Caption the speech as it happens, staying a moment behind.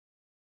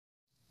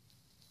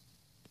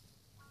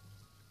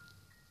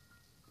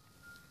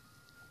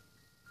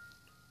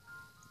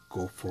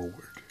go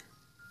forward.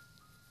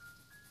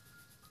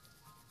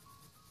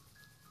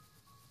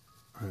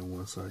 I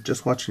was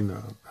just watching,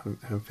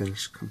 haven't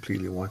finished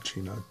completely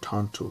watching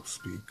Tonto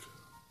speak,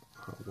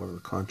 one of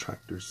the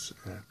contractors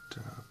at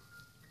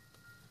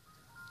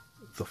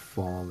the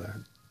fall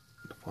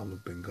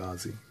of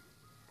Benghazi.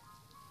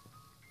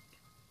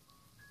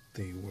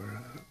 They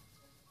were,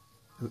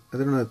 I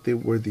don't know if they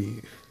were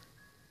the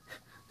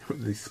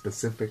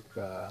specific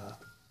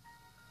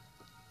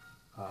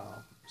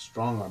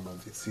strong arm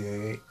of the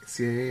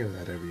CIA of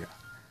that area.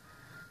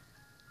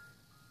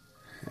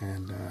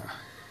 And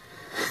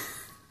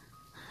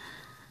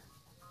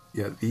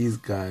yeah, these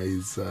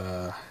guys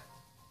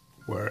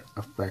were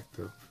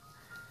effective.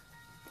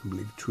 I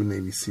believe 2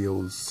 Navy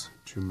SEALs,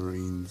 2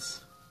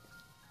 Marines,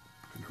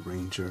 and a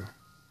Ranger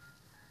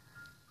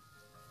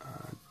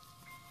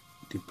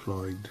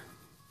deployed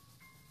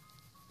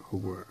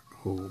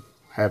who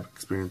have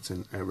experience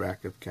in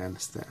Iraq,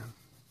 Afghanistan,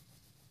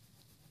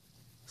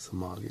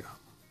 Somalia,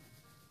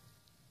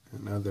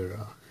 and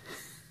other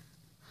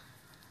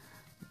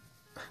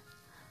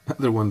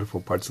other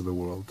wonderful parts of the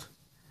world.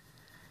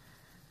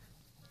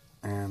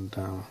 And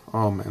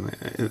oh man,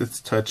 it's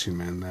touching,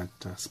 man,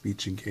 that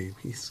speech he gave.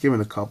 He's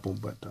given a couple,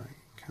 but I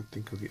can't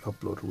think of the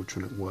upload or which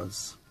one it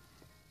was.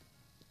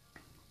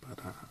 But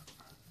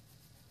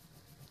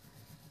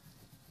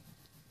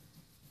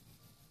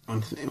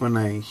when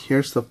I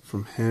hear stuff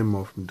from him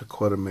or from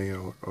Dakota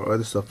Mayo or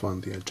other stuff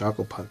on the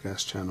Jocko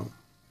podcast channel,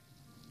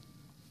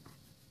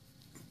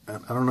 I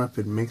don't know if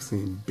it makes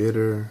me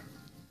bitter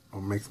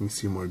or makes me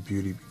see more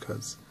beauty,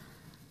 because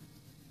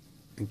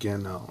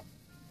again, I'll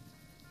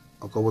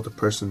go with the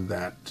person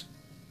that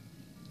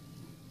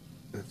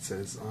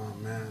says, "Oh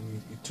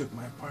man, you took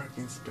my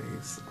parking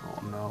space.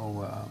 Oh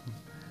no,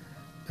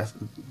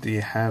 do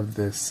you have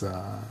this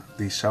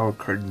these shower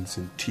curtains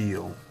in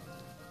teal?"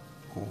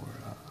 Or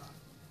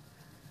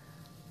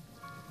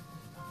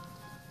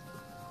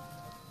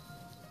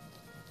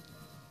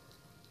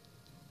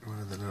what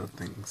are the little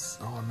things?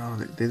 Oh no,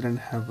 they didn't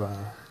have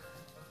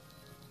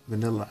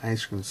vanilla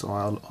ice cream, so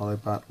all I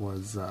bought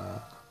was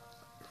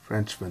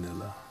French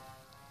vanilla.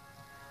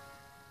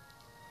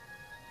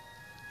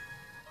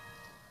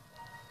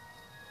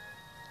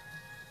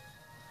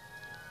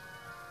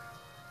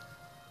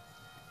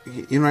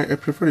 You know, I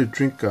prefer to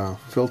drink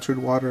filtered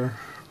water,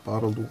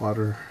 bottled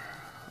water.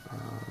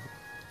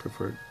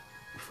 Prefer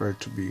it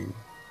to be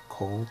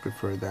cold.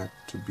 Prefer that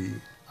to be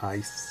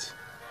iced.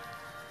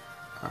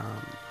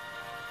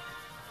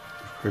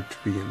 Prefer to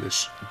be in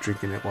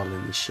drinking it while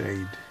in the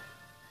shade.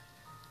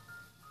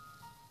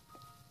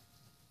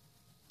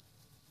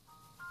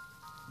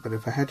 But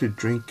if I had to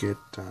drink it,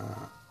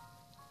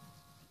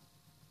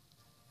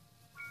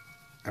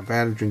 if I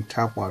had to drink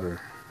tap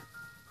water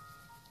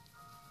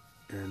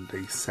in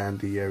a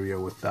sandy area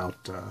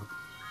without, I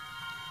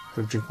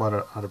would drink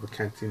water out of a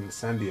canteen in a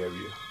sandy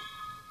area,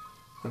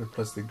 100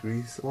 plus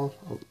degrees, well,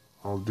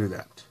 I'll do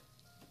that.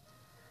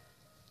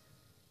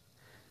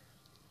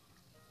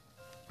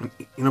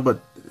 You know,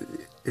 but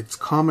it's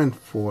common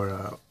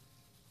for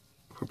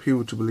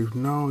people to believe,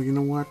 no, you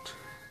know what,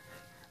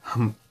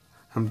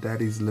 I'm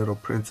daddy's little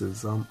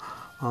princess, I'm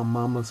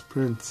mama's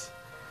prince.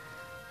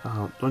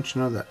 Don't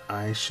you know that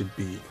I should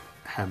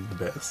have the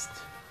best?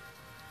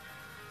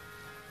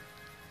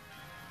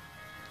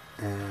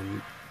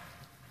 And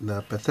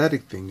the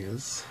pathetic thing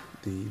is,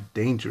 the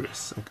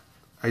dangerous,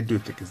 I do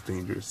think it's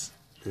dangerous,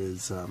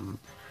 is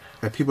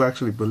that people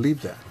actually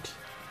believe that.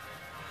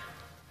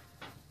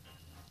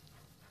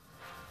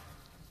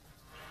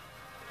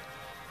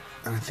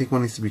 And I think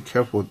one needs to be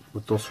careful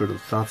with those sort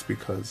of thoughts,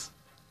 because,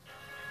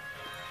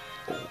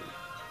 you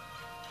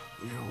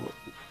know,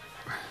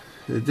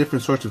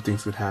 different sorts of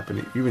things could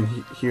happen. Even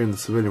here in the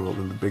civilian world,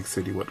 in the big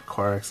city, what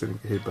car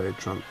accident, get hit by a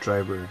drunk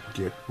driver,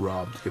 get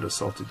robbed, get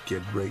assaulted,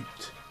 get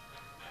raped,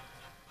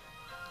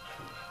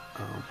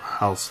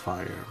 house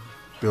fire,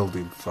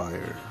 building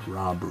fire,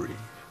 robbery,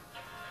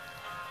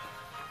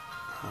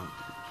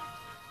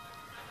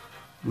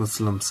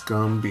 Muslim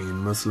scum being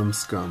Muslim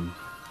scum.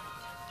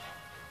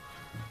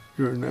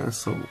 You're an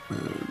asshole,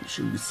 man. You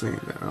shouldn't be saying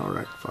that.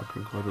 Alright,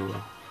 fucking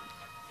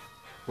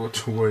go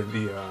to where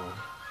the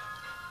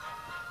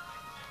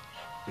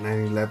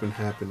 9/11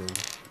 happening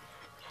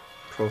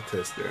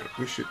protest there.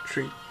 We should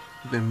treat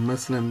the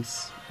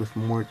Muslims with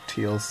more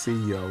TLC,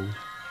 yo.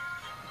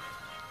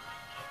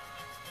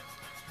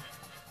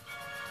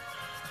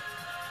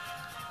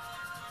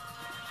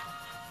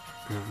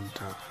 And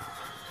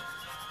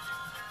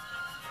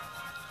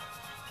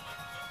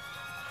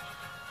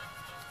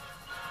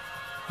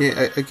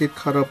yeah, I get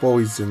caught up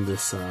always in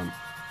this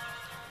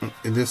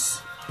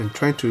in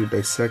trying to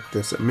dissect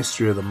this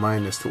mystery of the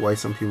mind as to why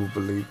some people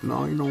believe,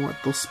 no, you know what,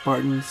 those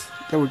Spartans,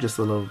 they were just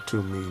a little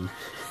too mean.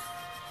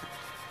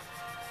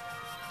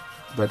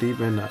 But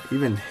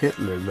even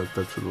Hitler looked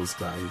up to those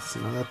guys.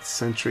 You know, that's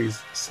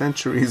centuries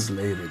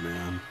later,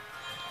 man.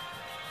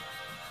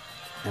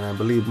 And I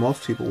believe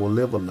most people will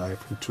live a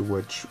life into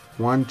which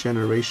one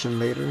generation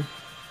later,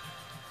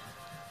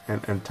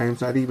 and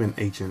times not even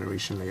 8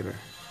 generations later,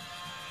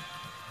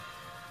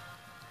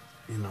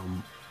 you know,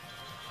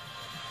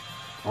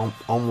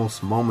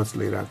 almost moments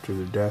later after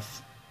their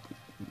death,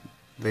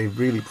 they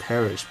really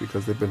perish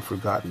because they've been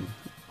forgotten.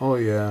 Oh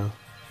yeah,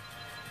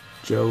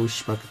 Joe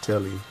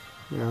Schmuckatelli.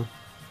 Yeah.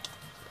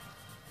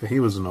 Yeah, he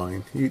was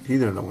annoying. He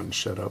didn't know when to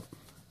shut up.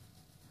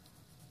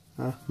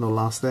 No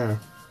loss there.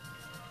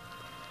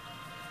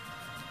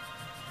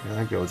 Yeah,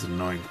 that guy was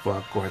annoying.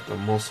 Fuck, go at the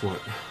most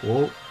what?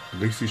 Well, at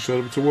least he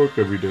showed up to work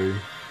every day.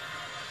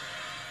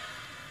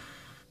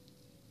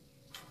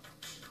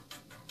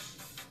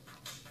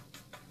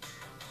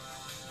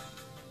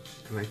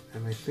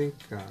 And I think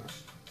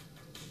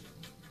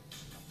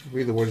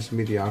maybe the word is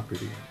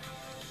mediocrity.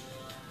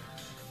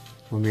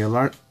 When we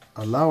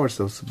allow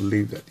ourselves to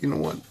believe that, you know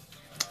what,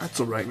 that's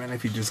alright, man,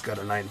 if you just got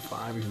a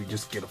 9-to-5, if you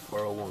just get a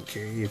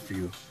 401k, if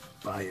you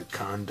buy a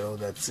condo,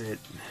 that's it.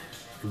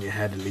 And you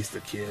had at least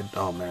a kid,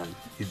 oh man,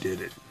 you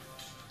did it.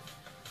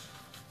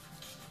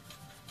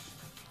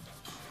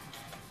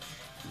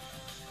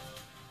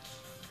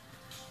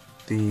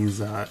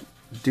 These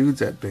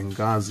dudes at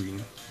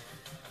Benghazi,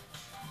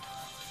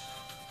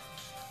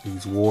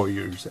 these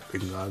warriors at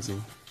Benghazi,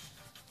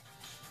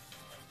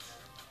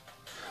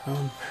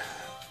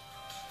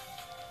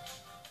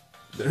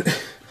 they're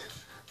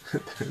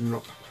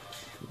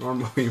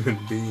normal human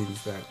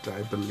beings that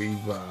I believe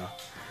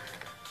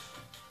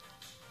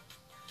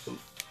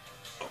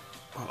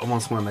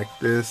almost went like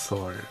this,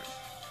 or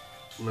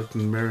looked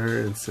in the mirror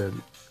and said,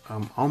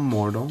 I'm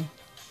mortal,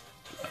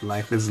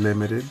 life is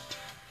limited,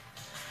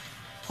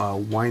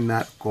 why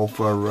not go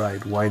for a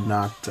ride, why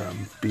not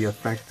be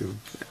effective?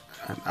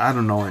 And I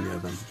don't know any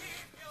of them,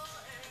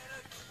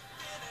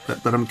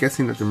 but I'm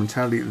guessing that the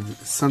mentality is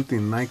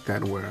something like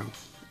that, where,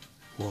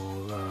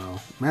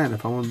 well, man,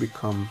 if I want to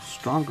become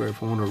stronger,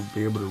 if I want to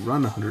be able to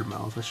run 100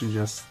 miles, I should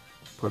just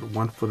put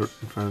one foot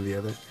in front of the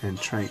other and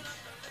train.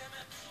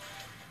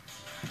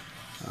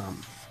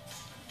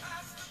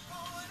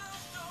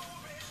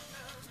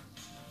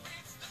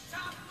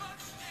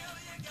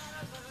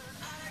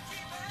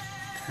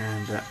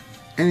 And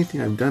anything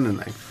I've done in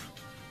life,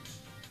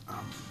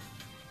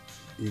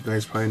 you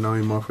guys probably know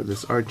me more for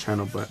this art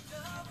channel, but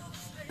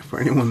for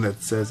anyone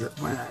that says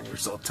that, man, you're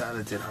so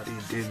talented, how do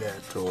you do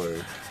that?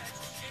 Or,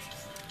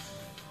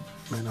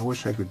 man, I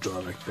wish I could draw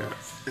like that.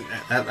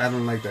 I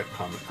don't like that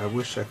comment. I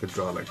wish I could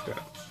draw like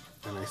that.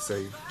 And I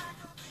say,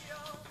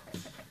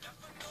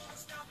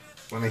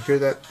 when I hear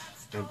that,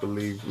 I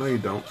believe, no you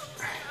don't.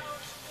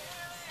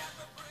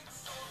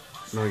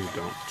 No you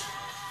don't.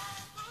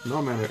 No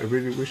man, I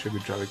really wish I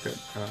could draw like that.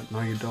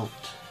 No you don't.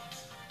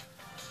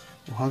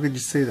 Well, how could you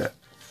say that?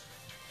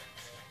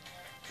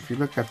 If you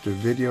look after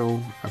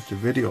video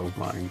of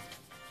mine,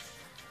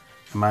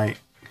 am I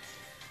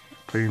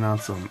putting on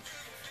some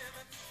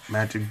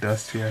magic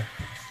dust here?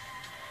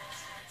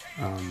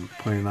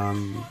 Putting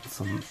on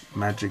some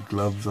magic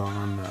gloves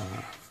on,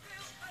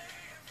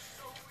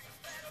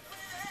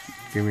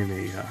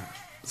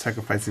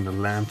 sacrificing the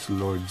lamb to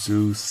Lord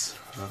Zeus,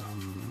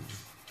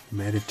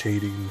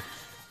 meditating.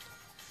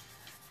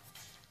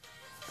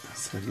 I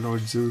said,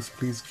 Lord Zeus,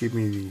 please give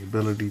me the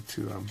ability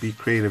to be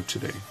creative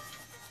today.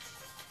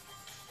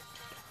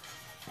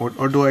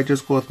 Or do I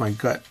just go with my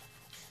gut?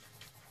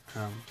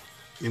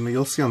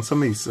 You'll see on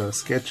some of these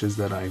sketches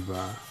that I've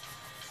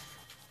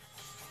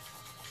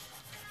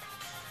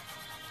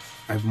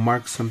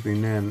marked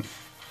something in,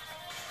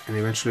 and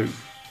eventually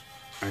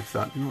I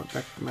thought, you know what,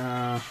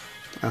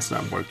 that's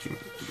not working,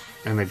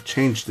 and I've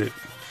changed it,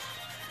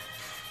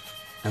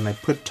 and I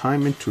put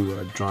time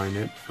into drawing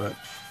it, but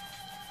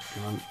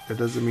that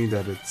doesn't mean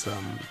that it's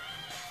let me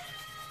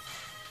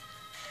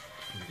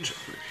check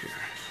right here.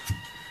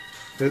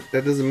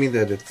 That doesn't mean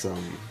that it's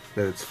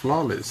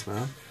flawless,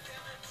 man.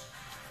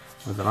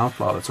 Or that I'm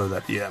flawless, or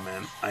that, yeah,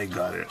 man, I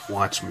got it.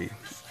 Watch me.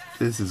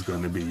 This is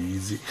gonna be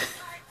easy.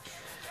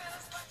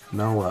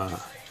 No,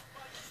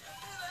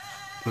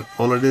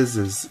 all it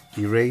is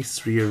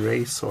erase,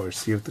 re-erase, or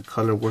see if the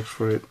color works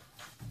for it.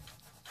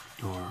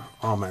 Or,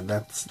 oh man,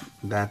 that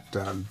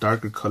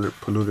darker color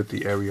polluted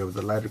the area of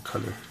the lighter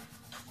color.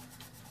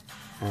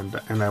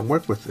 And I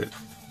work with it.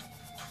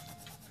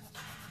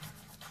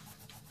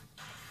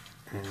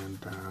 And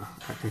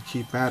I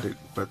keep at it,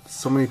 but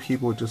so many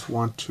people just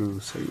want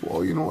to say,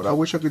 well, you know what, I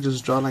wish I could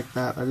just draw like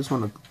that. I just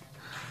want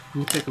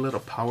to take a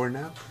little power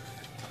nap,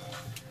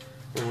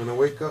 and when I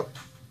wake up,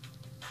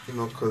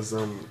 because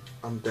I'm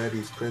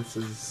daddy's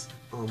princess,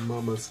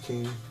 mama's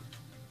king,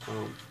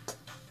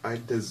 I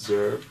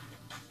deserve,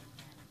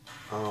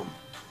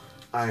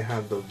 I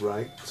have the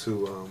right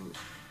to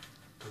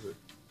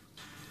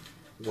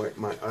wipe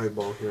my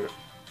eyeball here.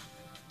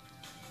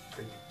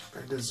 I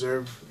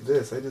deserve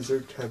this. I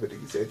deserve to have it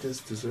easy. I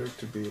just deserve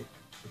to be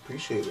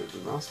appreciated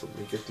and awesome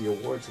and get the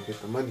awards and get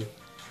the money.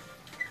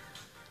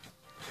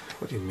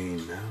 What do you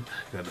mean, man?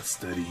 I gotta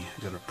study.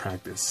 I gotta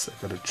practice. I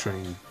gotta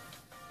train.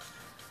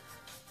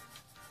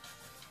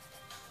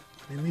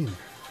 What do you mean?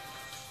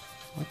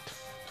 What?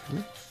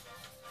 Really?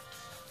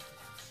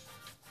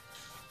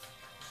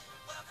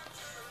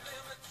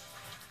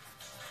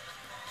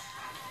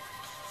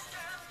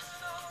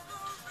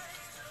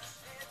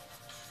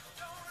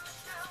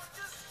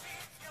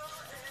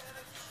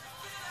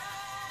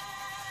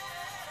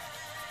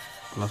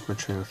 I lost my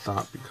train of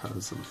thought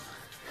because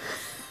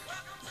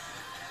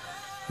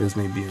this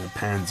may be a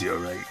pansy,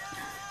 alright.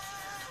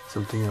 So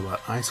I'm thinking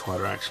about ice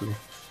water actually,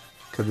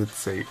 because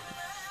it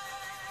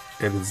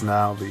is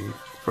now the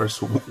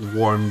first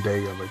warm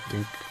day of, I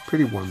think,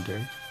 pretty warm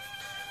day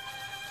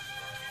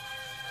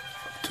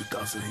of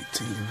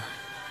 2018.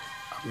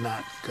 I'm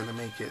not gonna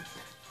make it.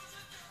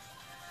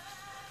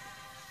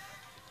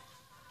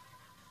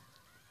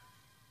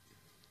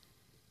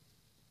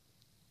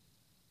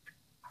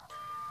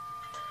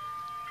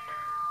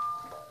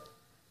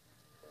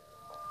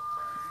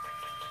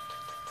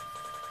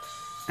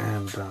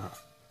 And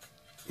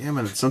yeah,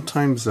 man,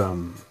 sometimes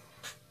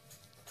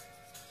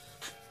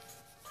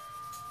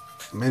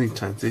many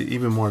times,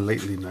 even more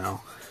lately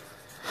now,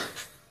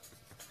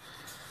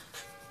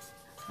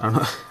 I don't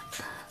know,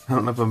 I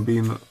don't know if I'm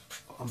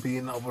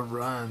being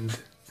overrun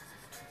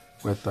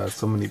with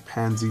so many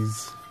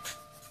pansies,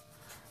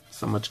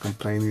 so much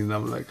complaining.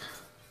 I'm like,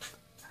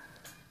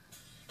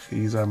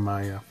 these are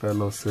my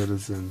fellow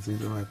citizens,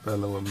 these are my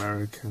fellow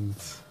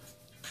Americans.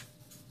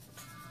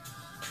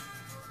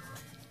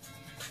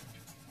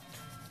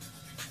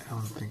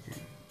 I'm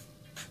thinking,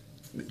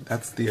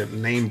 that's the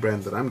name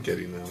brand that I'm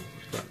getting now.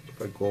 If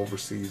I go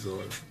overseas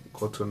or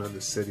go to another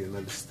city,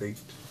 another state.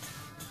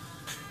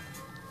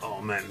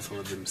 Oh man, it's one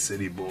of them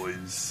city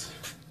boys.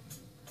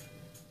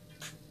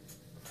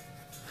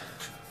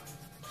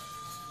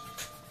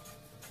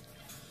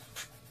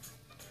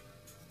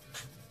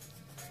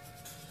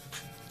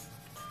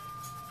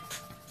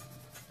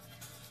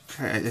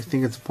 I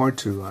think it's important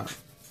to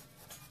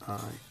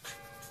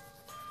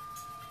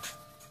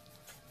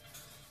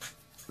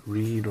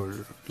read or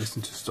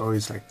listen to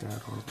stories like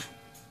that,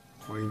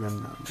 or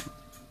even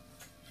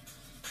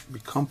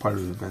become part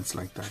of events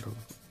like that.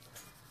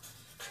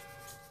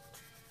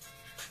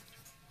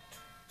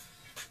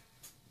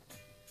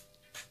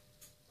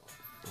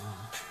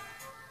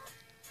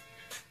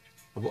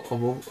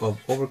 Of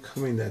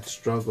overcoming that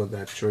struggle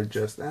that you're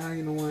just,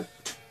 you know what?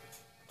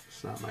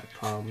 It's not my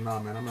problem. No,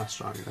 man, I'm not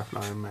strong enough.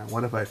 No, man,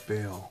 what if I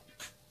fail?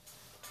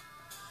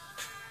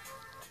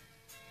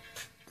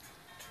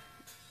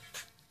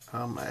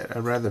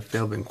 I'd rather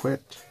fail than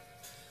quit.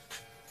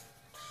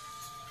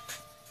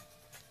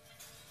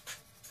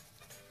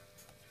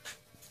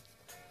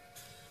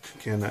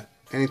 Again,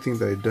 anything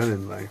that I've done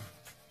in life,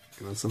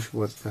 some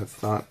people have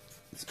thought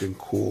it's been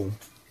cool.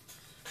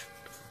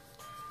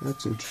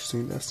 That's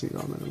interesting. That's neat.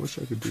 Oh man, I wish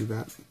I could do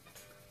that.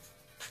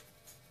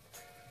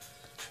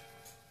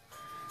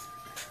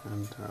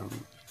 And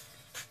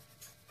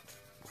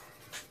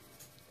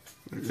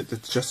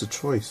it's just a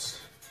choice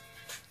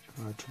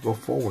to go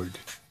forward.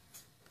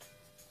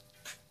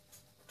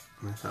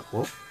 And I thought,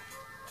 well,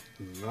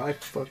 I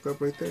fucked up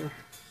right there.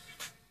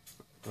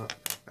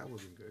 That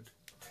wasn't good.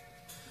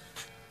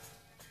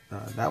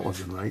 That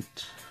wasn't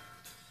right.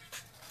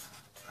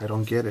 I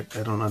don't get it.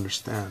 I don't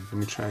understand. Let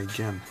me try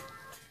again.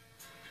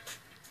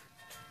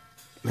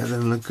 That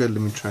doesn't look good.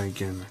 Let me try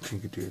again. I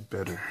think I could do it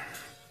better.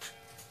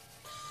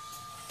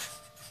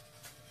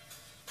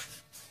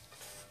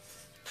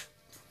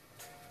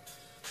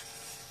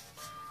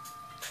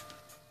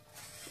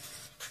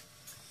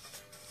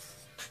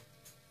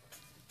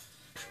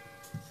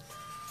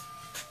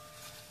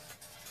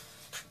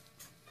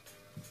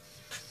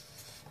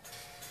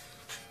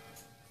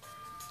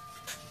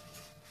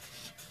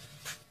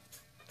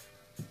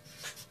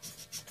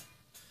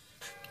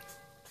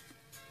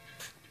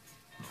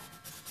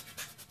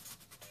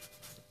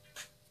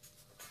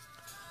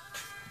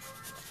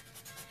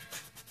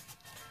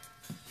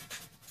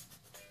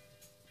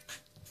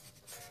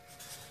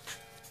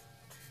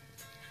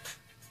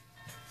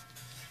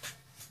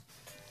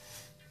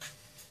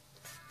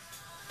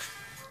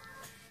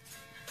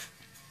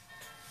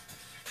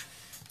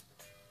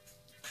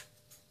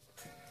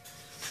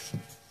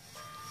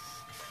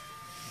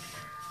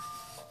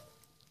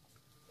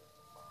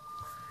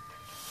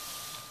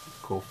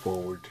 Go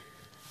forward.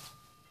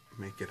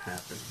 Make it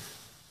happen.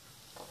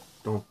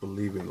 Don't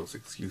believe in those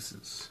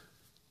excuses.